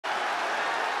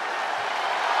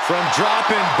From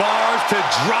dropping bars to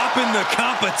dropping the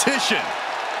competition.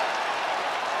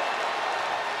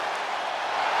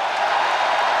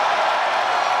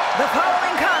 The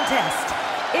following contest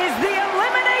is the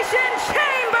Elimination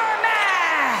Chamber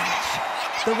match.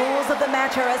 The rules of the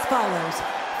match are as follows.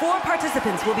 4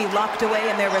 participants will be locked away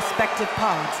in their respective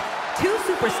pods. 2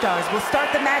 superstars will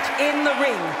start the match in the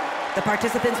ring. The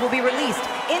participants will be released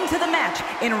into the match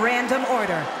in random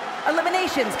order.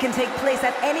 Eliminations can take place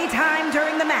at any time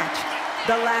during the match.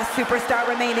 The last superstar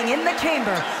remaining in the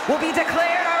chamber will be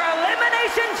declared our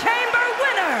Elimination Chamber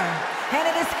winner. And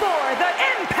it is for the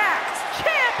Impact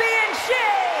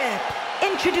Championship.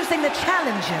 Introducing the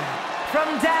challenger from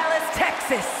Dallas,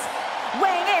 Texas,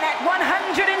 weighing in at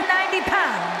 190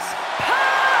 pounds,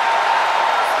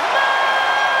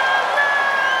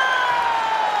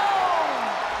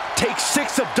 Take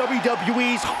 6 of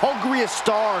WWE's hungriest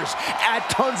stars, add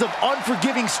tons of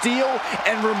unforgiving steel,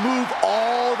 and remove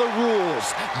all the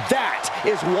rules. That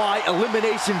is why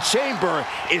Elimination Chamber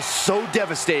is so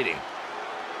devastating.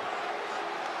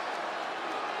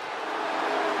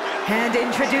 And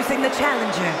introducing the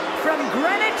challenger from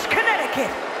Greenwich,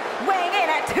 Connecticut, weighing in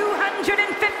at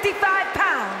 255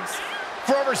 pounds.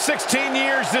 For over 16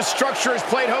 years, this structure has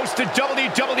played host to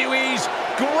WWE's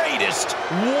greatest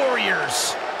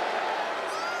warriors.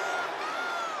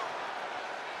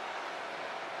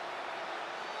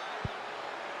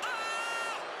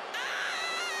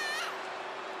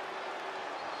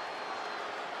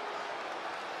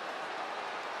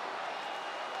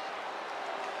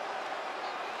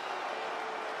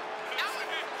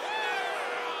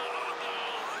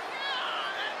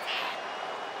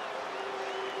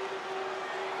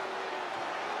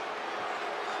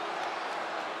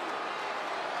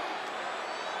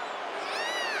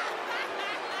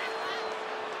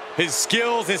 His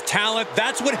skills, his talent,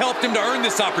 that's what helped him to earn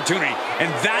this opportunity.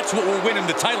 And that's what will win him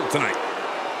the title tonight.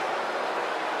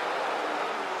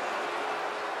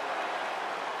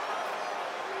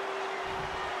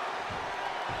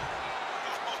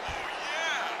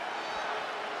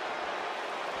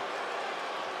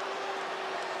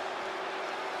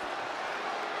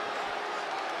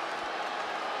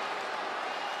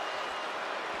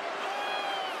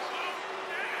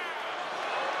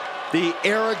 The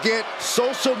arrogant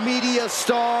social media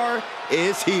star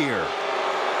is here.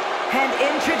 And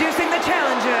introducing the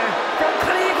challenger from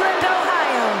Cleveland,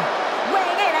 Ohio,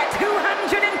 weighing in at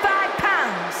 205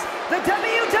 pounds, the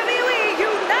WWE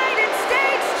United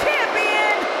States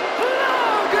Champion,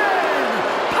 Logan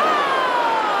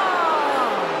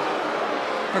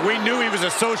Paul! We knew he was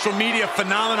a social media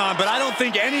phenomenon, but I don't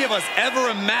think any of us ever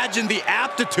imagined the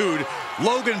aptitude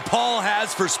Logan Paul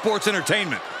has for sports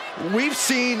entertainment. We've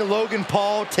seen Logan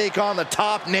Paul take on the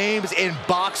top names in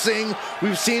boxing.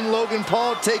 We've seen Logan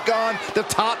Paul take on the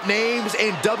top names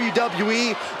in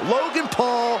WWE. Logan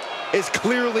Paul is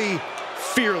clearly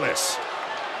fearless.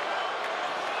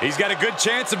 He's got a good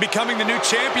chance of becoming the new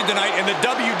champion tonight, and the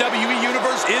WWE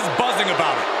Universe is buzzing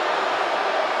about it.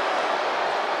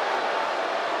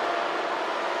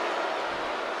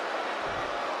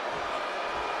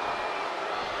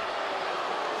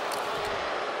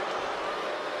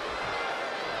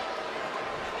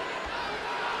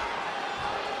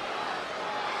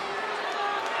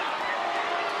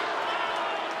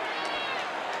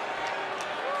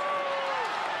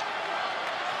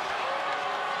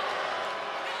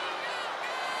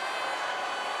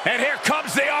 And here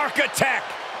comes the Architect,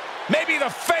 maybe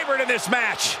the favorite in this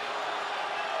match.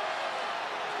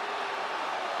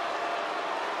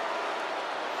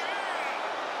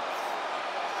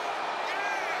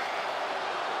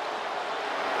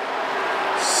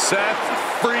 Seth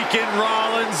freaking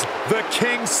Rollins, the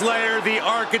Kingslayer, the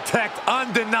Architect,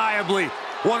 undeniably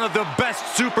one of the best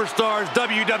superstars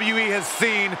WWE has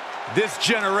seen this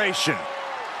generation.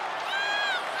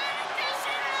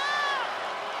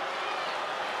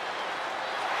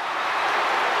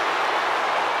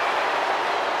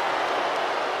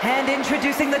 And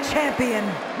introducing the champion,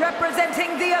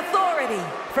 representing the Authority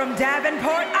from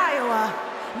Davenport, Iowa,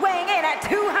 weighing in at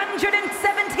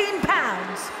 217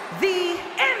 pounds, the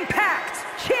Impact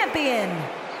Champion,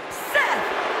 Seth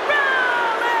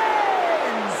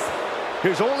Rollins!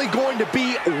 There's only going to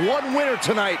be one winner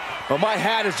tonight, but my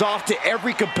hat is off to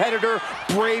every competitor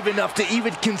brave enough to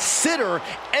even consider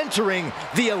entering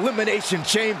the Elimination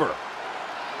Chamber.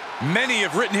 Many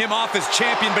have written him off as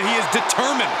champion, but he is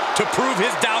determined to prove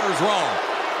his doubters wrong.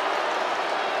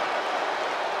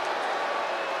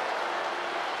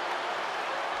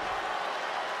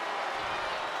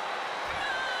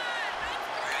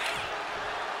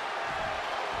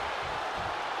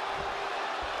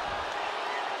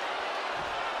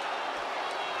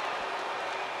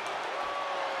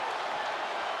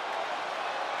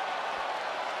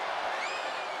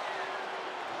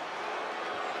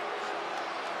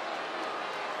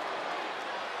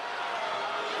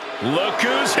 Look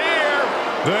who's here.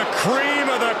 The cream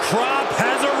of the crop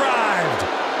has arrived.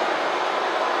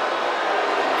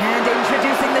 And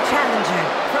introducing the challenger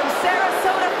from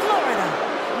Sarasota, Florida,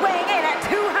 weighing in at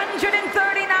 239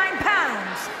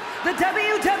 pounds, the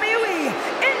WWE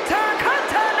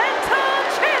Intercontinental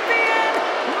Champion,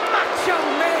 Macho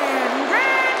Man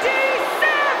Randy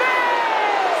Savage!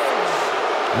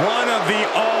 One of the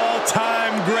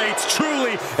all-time greats,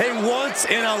 truly a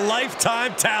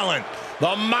once-in-a-lifetime talent.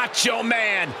 The Macho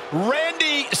Man,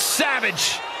 Randy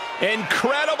Savage.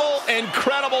 Incredible,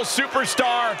 incredible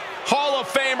superstar, Hall of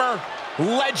Famer,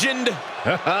 legend.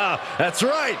 That's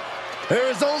right. There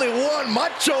is only one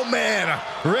Macho Man,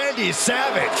 Randy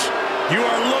Savage. You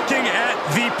are looking at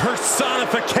the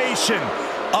personification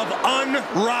of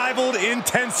unrivaled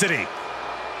intensity.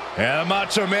 Yeah,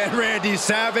 Macho Man Randy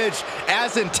Savage,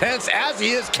 as intense as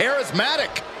he is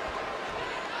charismatic.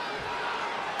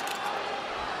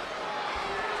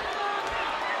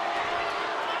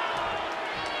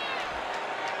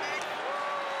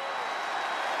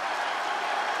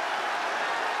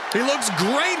 He looks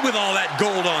great with all that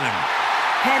gold on him.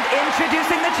 And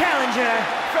introducing the challenger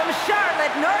from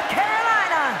Charlotte, North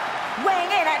Carolina,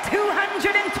 weighing in at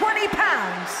 220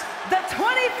 pounds, the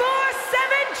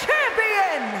 24/7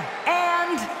 champion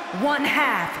and one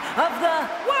half of the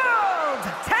World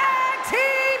Tag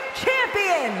Team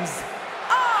Champions,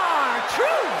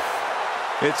 R-Truth.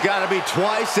 It's got to be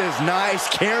twice as nice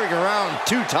carrying around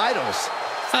 2 titles.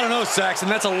 I don't know, Saxon.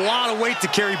 That's a lot of weight to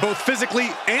carry both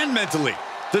physically and mentally.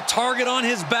 The target on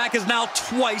his back is now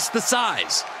twice the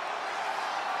size.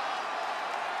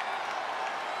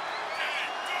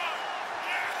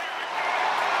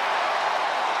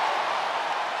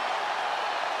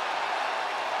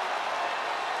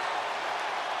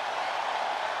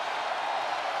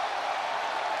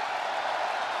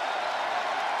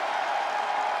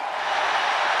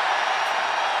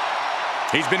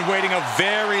 He's been waiting a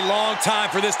very long time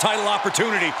for this title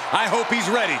opportunity. I hope he's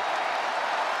ready.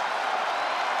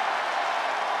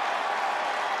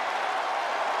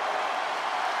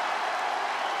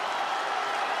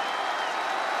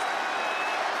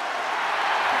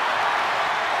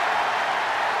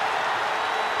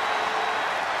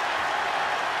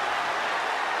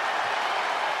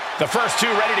 The first 2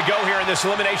 ready to go here in this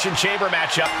Elimination Chamber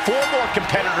matchup. 4 more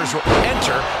competitors will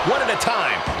enter one at a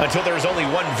time until there is only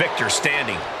one victor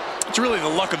standing. It's really the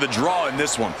luck of the draw in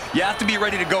this one. You have to be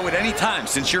ready to go at any time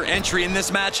since your entry in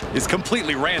this match is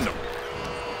completely random.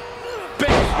 Big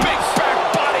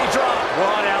back body drop.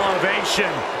 What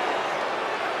elevation.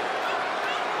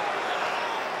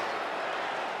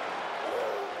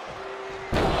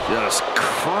 Just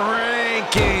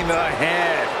cranking the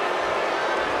head.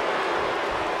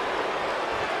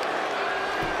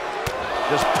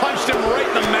 Just punched him right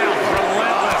in the mouth.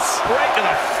 Relentless. Right to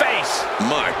the face.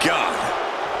 My God.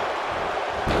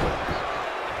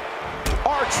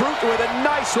 R-Truth with a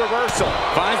nice reversal.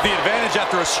 Finds the advantage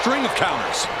after a string of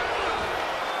counters.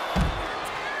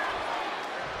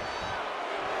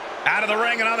 Out of the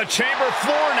ring and on the chamber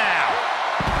floor now.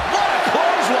 What a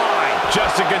clothesline.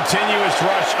 Just a continuous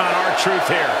rush on R-Truth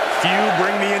here. Few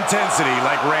bring the intensity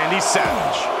like Randy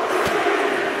Savage.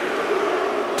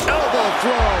 Elbow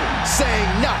throw,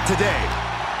 saying not today.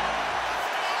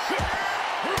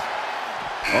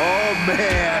 Oh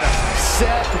man,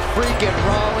 Seth freaking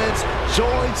Rollins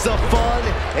joins the fun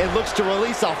and looks to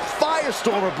release a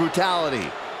firestorm of brutality.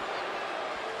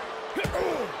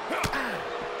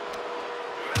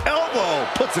 Elbow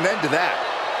puts an end to that.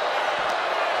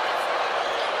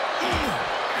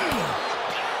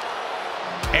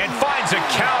 And finds a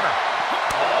counter.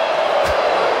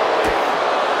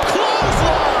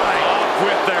 Clothesline! Off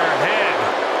with their head.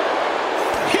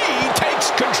 He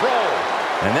takes control.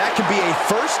 And that can be a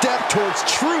first step towards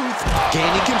Truth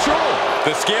gaining control.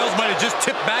 The scales might have just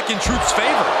tipped back in Truth's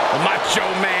favor. The Macho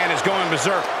Man is going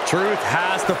berserk. Truth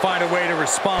has to find a way to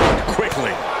respond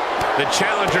quickly. The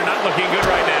challenger not looking good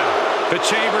right now. The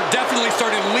chamber definitely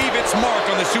starting to leave its mark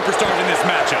on the superstars in this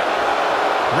matchup.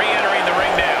 Re-entering the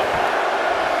ring now.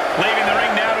 Leaving the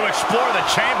ring now to explore the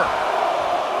chamber.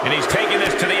 And he's taking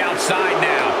this to the outside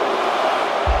now.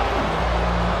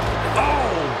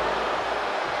 Oh!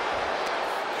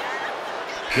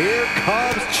 Here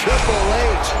comes Triple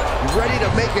H, ready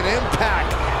to make an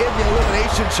impact in the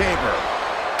Elimination Chamber.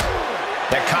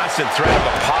 That constant threat of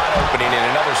a pod opening and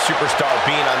another superstar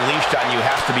being unleashed on you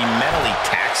has to be mentally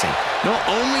taxing. No,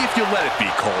 only if you let it be,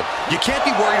 Cole. You can't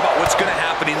be worried about what's going to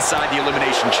happen inside the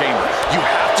Elimination Chamber. You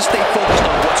have to stay focused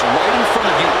on what's right in front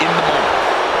of you in the moment.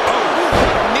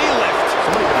 Oh, knee lift.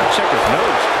 Somebody better check his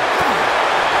nose.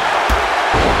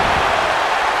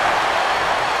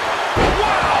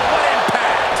 Wow, what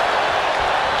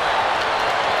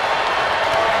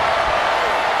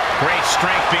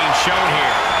strength being shown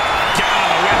here. Down on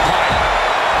the windpipe.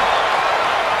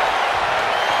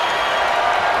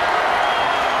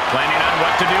 Planning on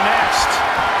what to do next.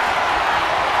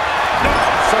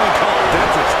 Someone call a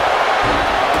dentist.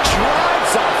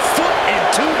 Drives a foot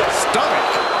into the stomach.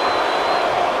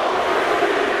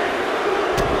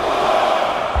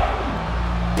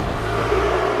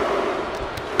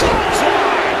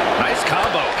 Nice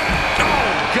combo.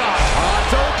 Oh, God.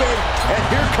 It's open, and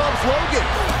here comes Logan.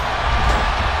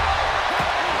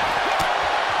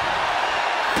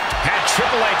 Had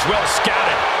Triple H well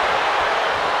scouted.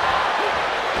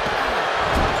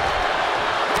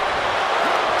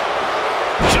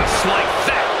 Just like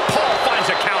that, Paul finds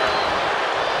a counter.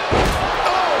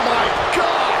 Oh my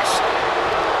gosh!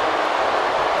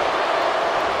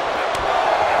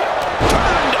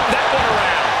 Turned that one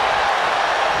around.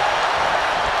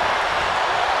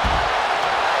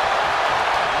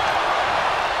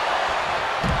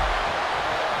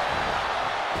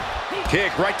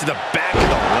 Kick right to the back of the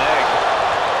leg.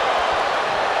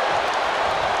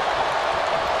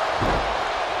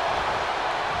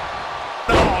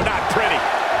 Oh, not pretty.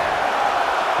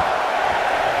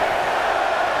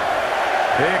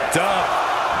 Picked up.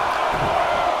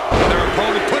 Their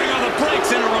opponent putting on the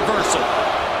brakes in a reversal.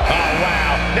 Oh,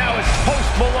 wow. Now it's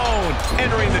Post Malone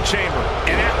entering the chamber.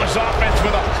 And that was offense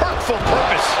with a hurtful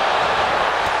purpose.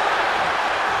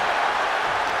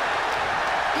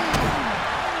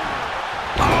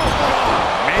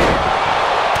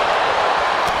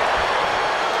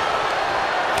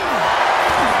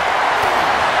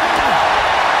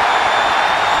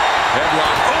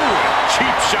 Headlock. Oh,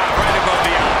 Cheap shot right above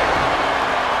the eye.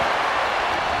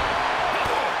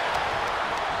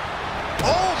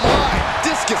 Oh my!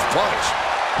 Discus punch.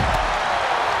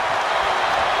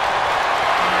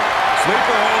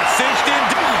 sleeper hold cinched in.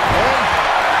 And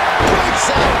breaks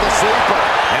out of the sleeper.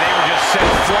 And they were just sent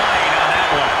flying on that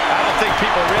one. I don't think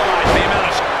people realize the amount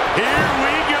of... Here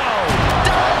we go.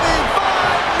 Diving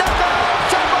 5 knockout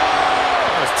choke.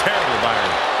 That was terrible,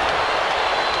 Byron.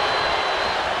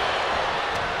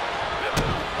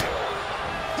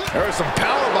 There was some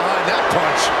power behind that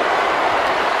punch.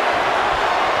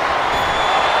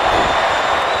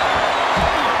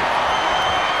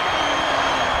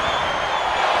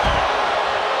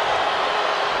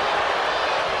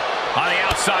 On the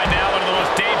outside now, one of the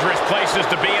most dangerous places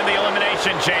to be in the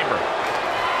Elimination Chamber.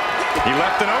 He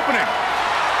left an opening.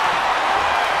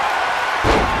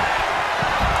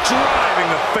 Driving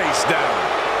the face down.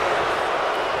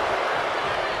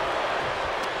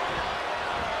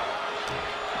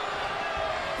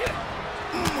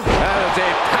 That is a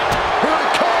power. Here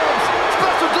it comes.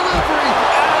 Special delivery.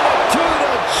 Attitude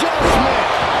adjustment.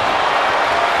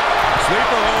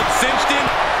 Sleeper hold cinched in.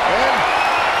 And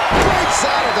breaks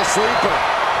out of the sleeper.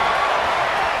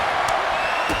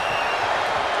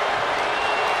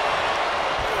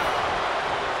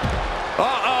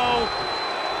 Uh-oh.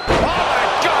 Oh, my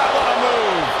God, what a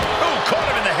move. Ooh, caught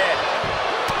him in the head.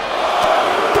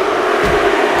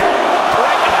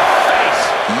 Right in the face.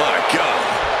 My God.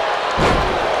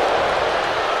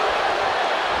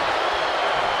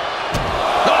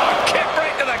 Oh, kick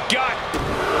right to the gut.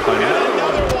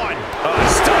 Another one.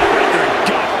 Stop right to the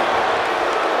gut.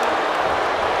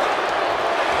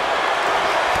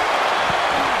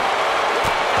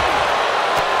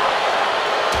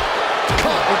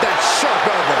 Caught with that sharp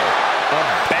elbow. A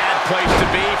bad place to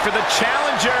be for the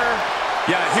challenger.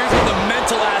 Yeah, here's where the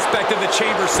mental aspect of the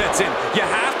chamber sets in. You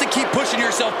have to keep pushing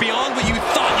yourself beyond what you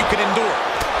thought you could endure.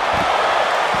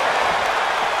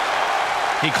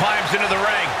 He climbs into the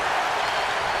ring.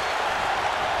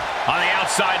 On the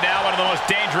outside now, one of the most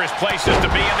dangerous places to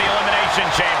be in the Elimination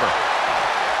Chamber.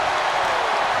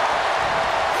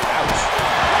 Ouch.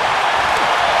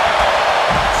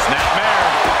 Snapmare.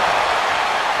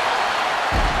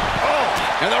 Oh,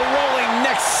 and the rolling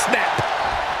neck snap.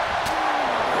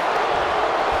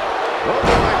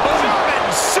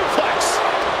 German suplex.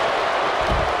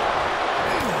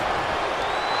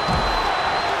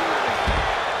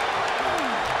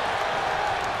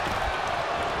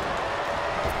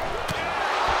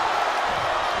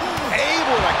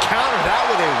 Able to counter that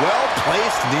with a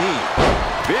well-placed knee.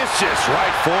 Vicious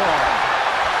right forearm.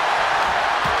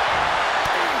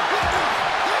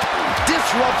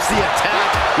 Disrupts the attack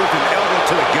with an elbow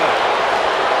to the gut.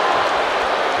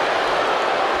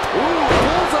 Ooh,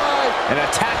 bullseye. And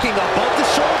attacking above the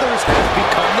shoulders has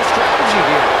become the strategy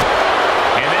here.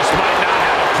 And this might not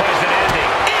have a pleasant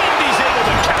ending. And he's able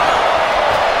to counter.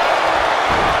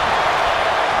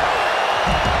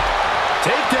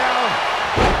 Takedown.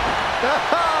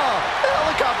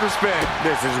 Helicopter for spin.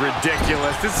 This is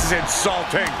ridiculous. This is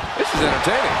insulting. This is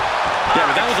entertaining. Yeah,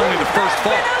 but that was only the first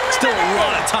fall. Still a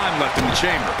lot of time left in the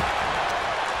chamber.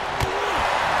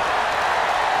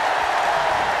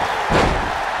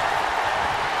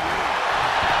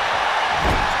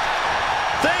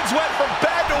 Things went from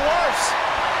bad to worse.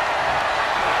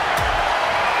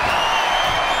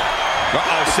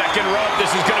 Uh-oh, second rope. This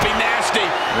is going to be nasty.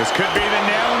 This could be the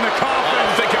nail in the coffin.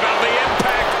 Think about the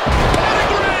impact.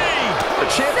 Pedigree! The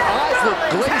champ's eyes look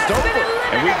glazed over.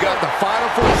 And we've got the final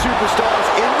four superstars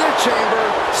in their chamber,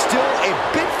 still a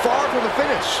bit far from the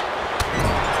finish.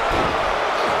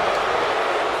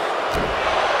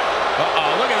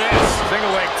 Uh-oh, look at this.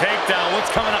 Single leg takedown.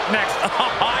 What's coming up next?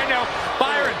 I know.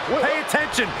 Byron, pay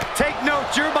attention. Take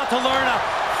notes. You're about to learn a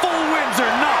full wins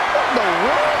or not. What in the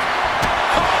world?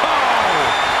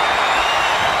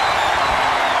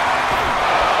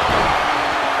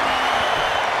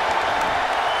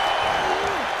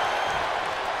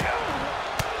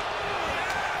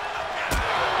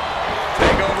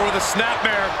 With a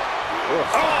snapmare.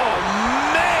 Oh,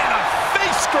 man, a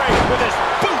face scrape with his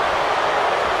boot.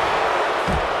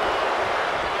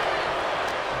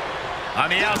 On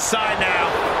the outside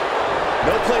now.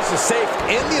 No place is safe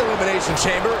in the Elimination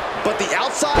Chamber, but the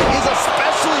outside is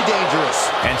especially dangerous.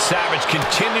 And Savage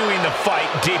continuing the fight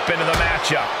deep into the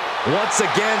matchup. Once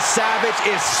again, Savage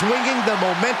is swinging the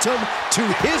momentum to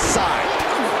his side.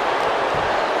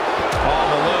 Paul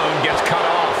Malone gets cut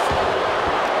off.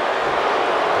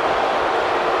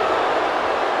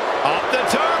 Up the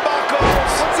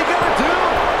turnbuckles. What's he gonna do?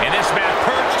 And this man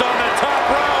perched on the top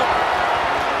rope.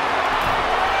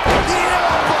 The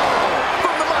elbow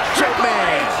from the Macho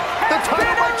Man. The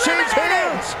title might change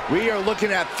hands. We are looking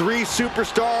at three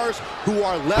superstars who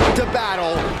are left to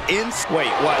battle in... Wait,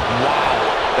 what? Wow.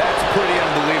 That's pretty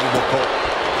unbelievable, Cole.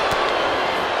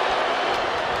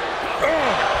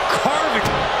 Carving.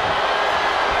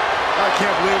 I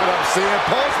can't believe what I'm seeing.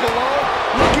 Post Malone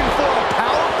looking for a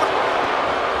power...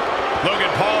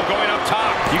 Logan Paul going up top.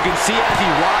 You can see as he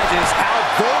rises how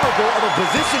vulnerable of a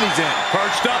position he's in.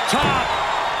 Perched up top.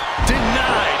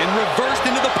 Denied and reversed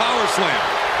into the power slam.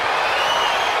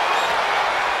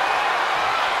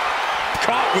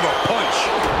 Caught with a punch.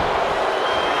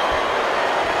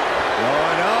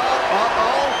 Going up.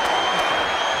 Uh-oh.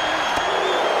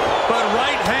 But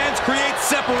right hands create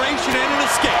separation and an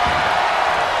escape.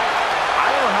 I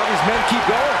don't know how these men keep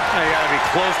going. They gotta be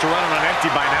close to running on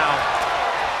empty by now.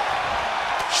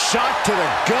 Shot to the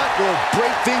gut will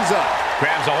break things up.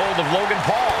 Grabs a hold of Logan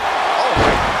Paul. Oh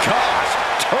my gosh.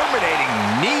 Terminating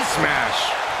knee smash.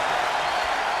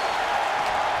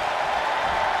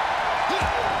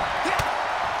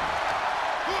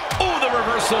 Oh, the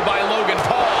reversal by Logan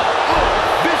Paul.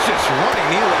 Oh, vicious running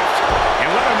knee lift. And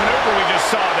what a maneuver we just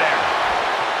saw there.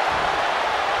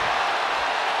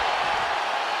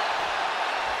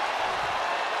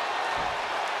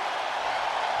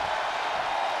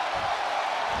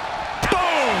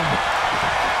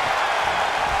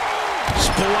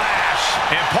 Splash!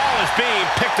 And Paul is being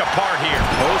picked apart here.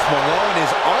 Post Malone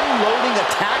is unloading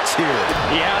attacks here.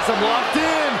 He has him locked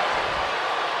in.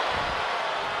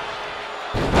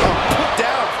 Put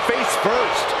down face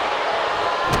first.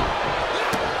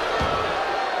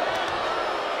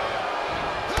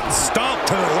 Stomp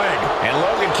to the leg. And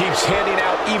Logan keeps handing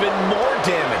out even more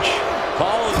damage.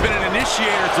 Paul has been an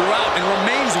initiator throughout and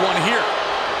remains one here.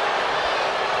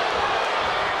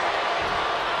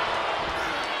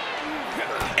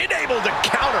 Able to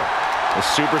counter. The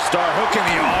superstar hook in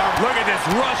the arm. Look at this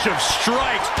rush of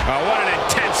strikes. Oh, what an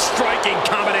intense striking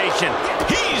combination.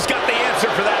 He's got the answer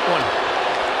for that one.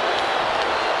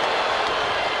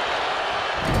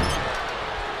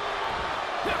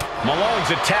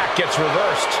 Malone's attack gets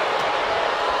reversed.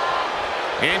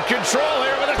 In control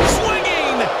here with a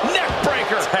swinging neck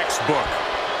breaker. Textbook.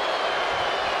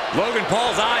 Logan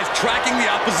Paul's eyes tracking the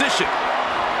opposition.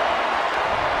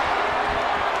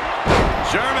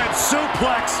 German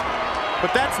suplex,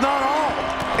 but that's not all.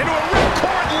 Into a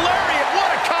ripcord lariat. What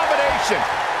a combination.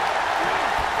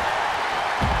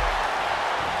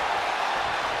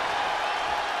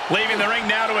 Leaving the ring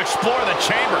now to explore the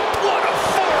chamber. What a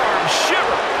forearm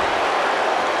shiver.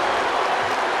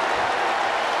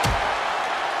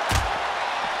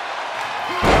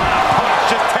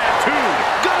 Just tattooed.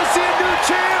 Gonna see a new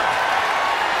champ.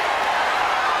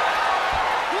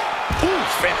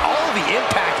 Oof, and all the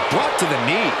impact brought to the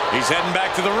knee. He's heading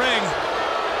back to the ring.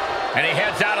 And he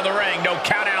heads out of the ring. No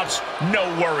countouts, no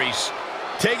worries.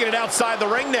 Taking it outside the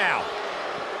ring now.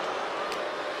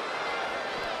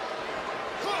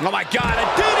 Oh my God, a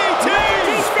DDT!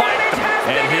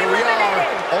 And here we are,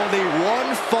 only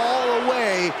one fall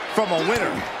away away from a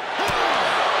winner.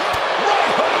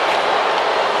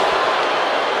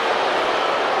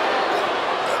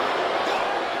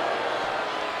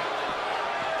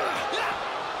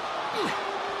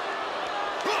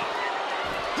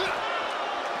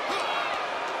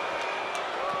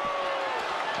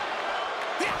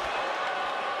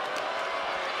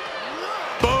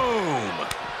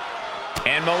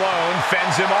 And Malone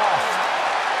fends him off.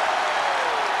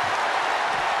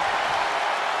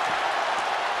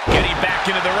 Getting back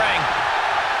into the ring.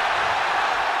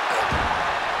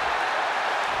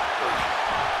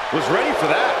 Was ready for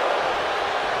that.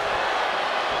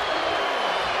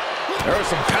 There was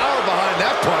some power behind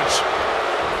that punch.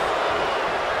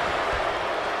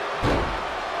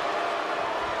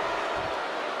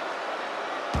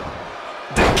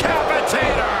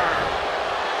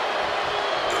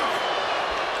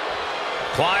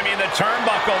 Climbing the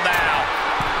turnbuckle now.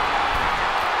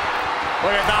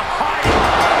 Look at the height.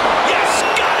 Yes,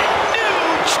 got it. New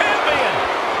champion.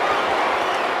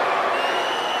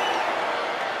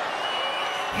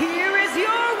 Here is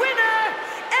your winner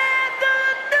and the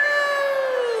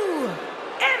new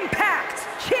Impact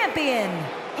Champion,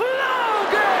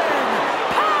 Logan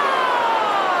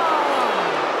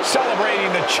Paul.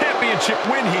 Celebrating the championship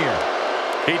win here.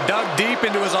 He dug deep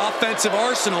into his offensive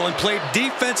arsenal and played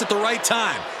defense at the right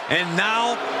time. And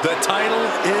now the title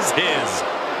is his.